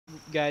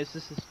Guys,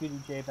 this is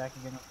Scooty J back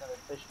again with another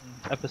fishing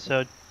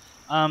episode.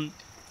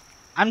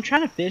 I'm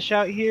trying to fish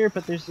out here,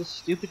 but there's this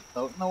stupid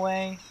boat in the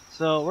way,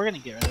 so we're gonna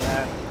get rid of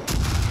that.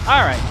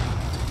 Alright,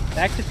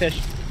 back to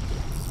fishing.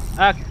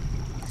 Okay,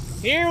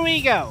 here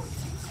we go.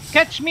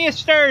 Catch me a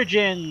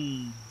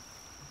sturgeon!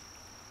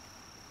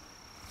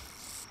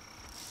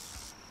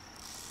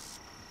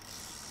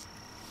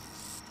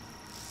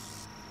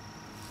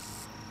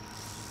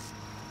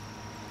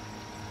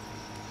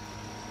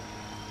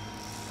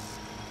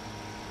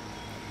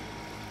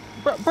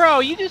 Bro,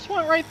 you just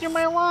went right through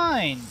my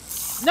line.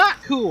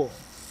 Not cool.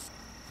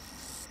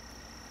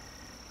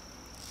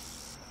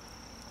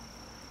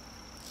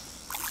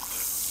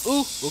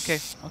 Ooh, okay.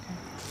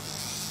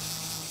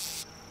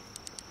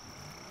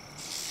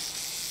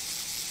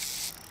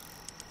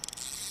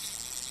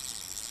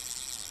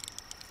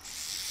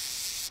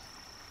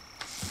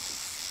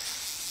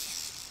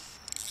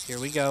 Here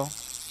we go.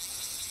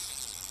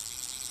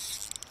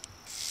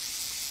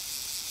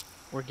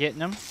 We're getting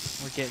him.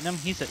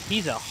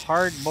 He's a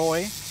hard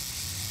boy.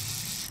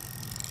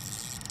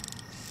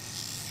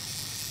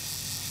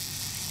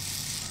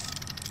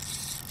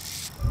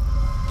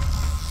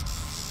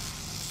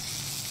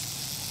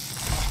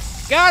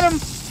 Got him.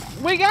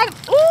 We got him.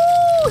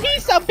 Ooh,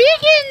 he's a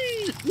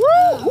biggin.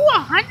 Woo,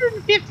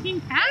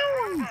 115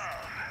 pounds.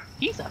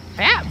 He's a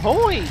fat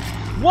boy.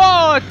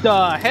 What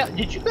the hell?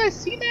 Did you guys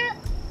see that?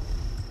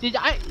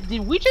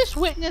 Did we just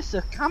witness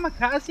a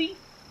kamikaze?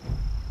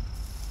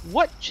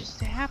 What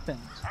just happened?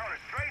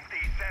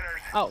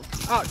 Oh,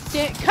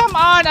 come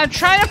on! I'm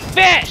trying to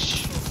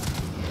fish!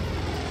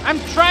 I'm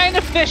trying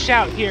to fish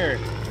out here.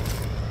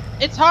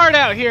 It's hard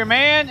out here,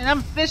 man, and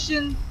I'm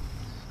fishing.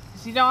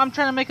 You know, I'm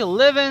trying to make a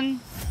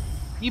living.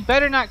 You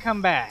better not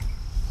come back.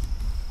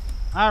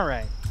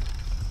 Alright.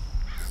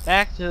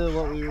 Back to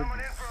what we were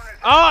doing.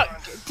 Oh,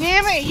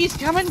 damn it! He's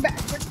coming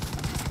back.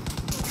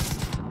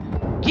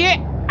 Get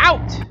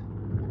out!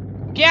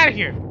 Get out of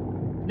here!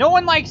 No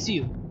one likes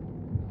you.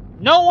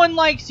 No one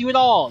likes you at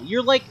all.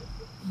 You're like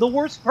the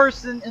worst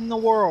person in the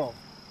world.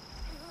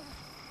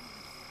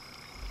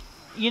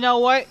 You know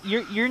what?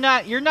 You're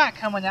not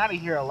coming out of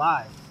here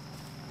alive.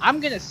 I'm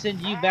gonna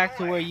send you back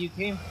to where you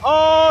came.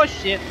 Oh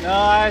shit!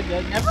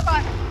 Never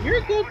mind. You're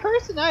a good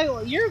person.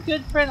 You're a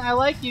good friend. I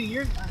like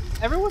you.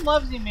 Everyone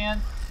loves you,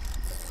 man.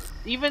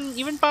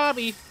 Even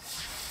Bobby.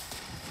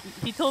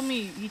 He told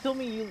me you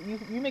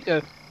make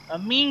a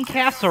mean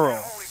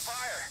casserole.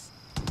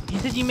 He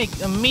said you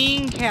make a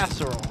mean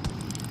casserole.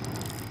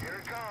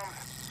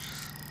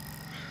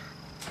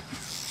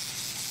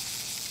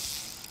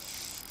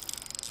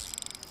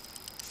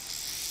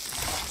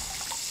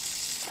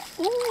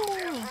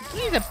 Ooh,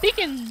 he's a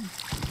biggin.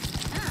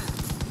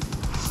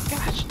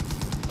 Gosh.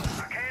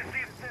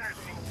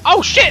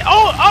 Oh shit!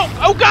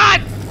 Oh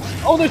god!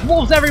 Oh, there's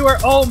wolves everywhere.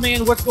 Oh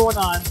man, what's going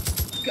on?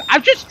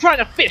 I'm just trying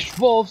to fish,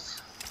 wolves.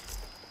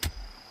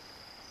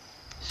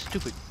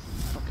 Stupid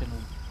fucking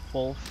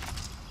wolf.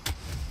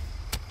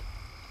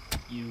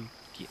 You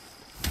get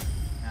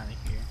out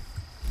of here.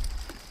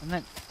 And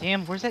that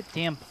damn, where's that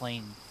damn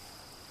plane?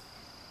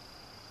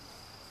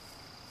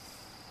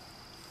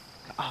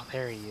 Oh,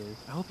 there he is.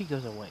 I hope he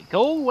goes away.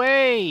 Go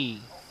away!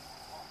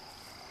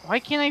 Why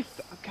can't I?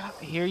 God,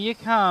 here you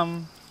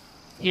come.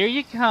 Here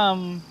you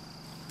come.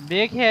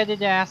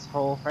 Big-headed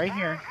asshole. Right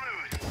here.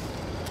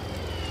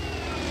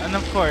 And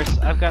of course,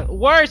 I've got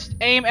worst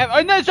aim ever.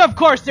 And of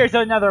course, there's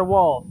another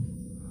wolf.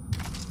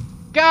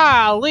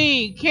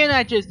 Golly, can't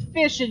I just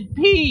fish in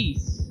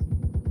peace?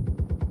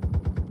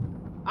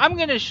 I'm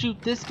gonna shoot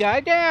this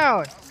guy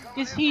down.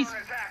 Cause he's...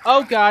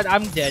 Oh god,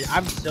 I'm dead.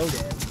 I'm so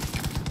dead.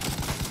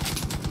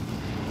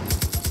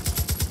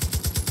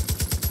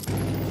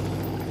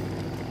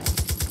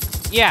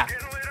 Yeah.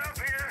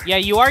 Yeah,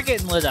 you are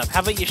getting lit up. How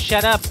about you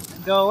shut up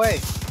and go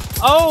away?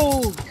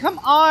 Oh, come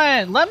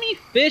on. Let me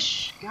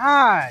fish.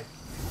 God.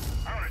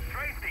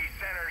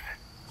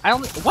 I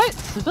don't... What?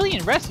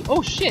 Civilian rescue?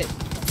 Oh, shit.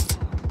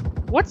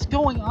 What's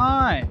going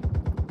on?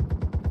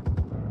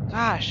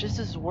 Gosh, this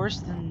is worse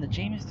than the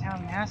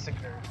Jamestown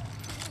Massacre.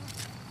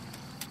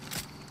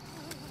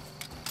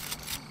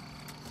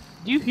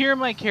 Do you hear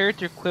my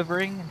character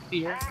quivering in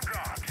fear?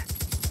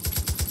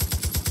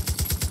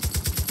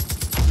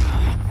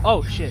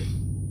 Oh shit.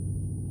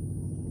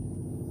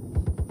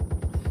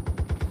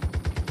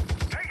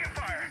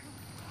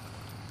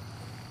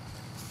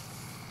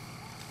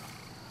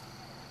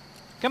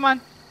 Come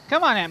on.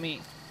 Come on at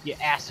me, you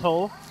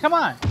asshole. Come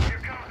on. Here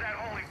comes that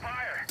holy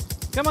fire.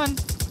 Come on.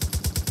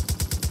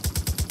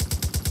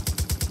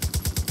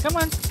 Come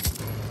on.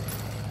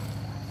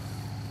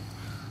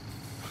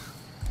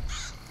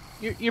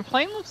 Your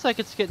plane looks like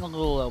it's getting a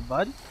little low,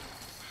 bud.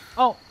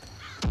 Oh.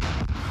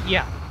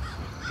 Yeah.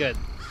 Good.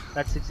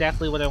 That's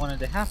exactly what I wanted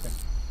to happen.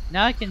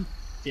 Now I can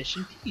fish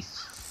in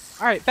peace.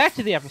 Alright, back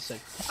to the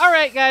episode.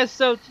 Alright guys,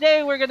 so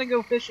today we're gonna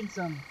go fishing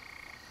some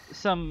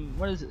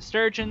what is it,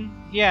 sturgeon?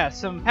 Yeah,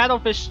 some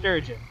paddlefish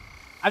sturgeon.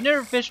 I've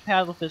never fished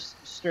paddlefish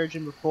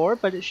sturgeon before,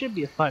 but it should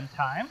be a fun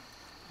time.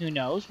 Who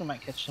knows, we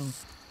might catch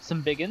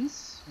some big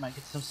uns, might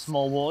get some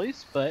small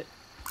boys, but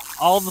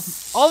All the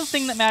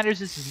thing that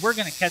matters is we're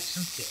gonna catch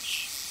some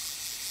fish.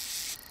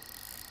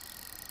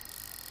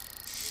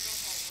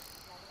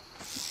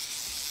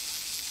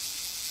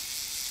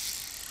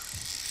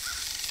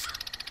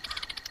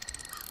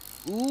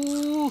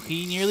 Ooh,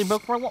 he nearly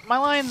broke my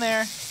line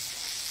there.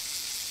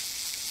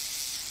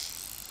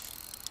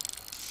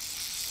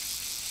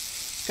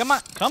 Come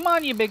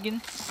on, you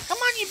biggin. Come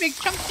on, you big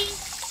chunky.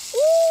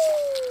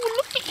 Ooh,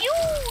 look at you,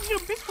 you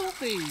big old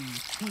face.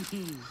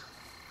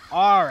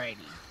 Alrighty,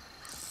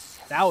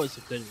 that was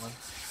a good one.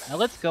 Now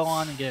let's go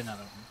on and get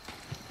another one.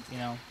 You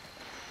know,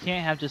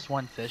 can't have just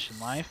one fish in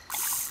life,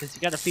 because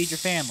you gotta feed your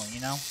family,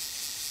 you know?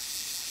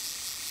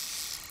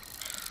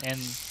 And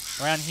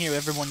around here,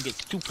 everyone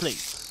gets 2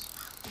 plates.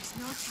 There's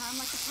no time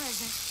like the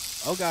present.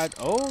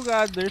 Oh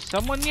god, there's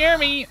someone near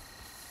me!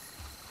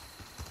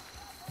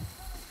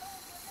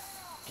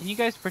 Can you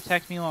guys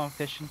protect me while I'm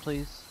fishing,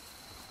 please?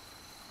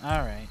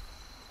 Alright.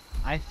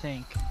 I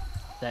think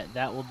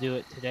that will do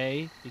it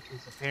today, because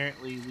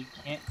apparently we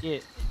can't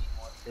get any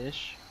more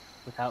fish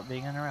without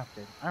being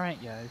interrupted.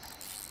 Alright, guys.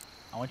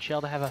 I want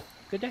y'all to have a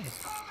good day.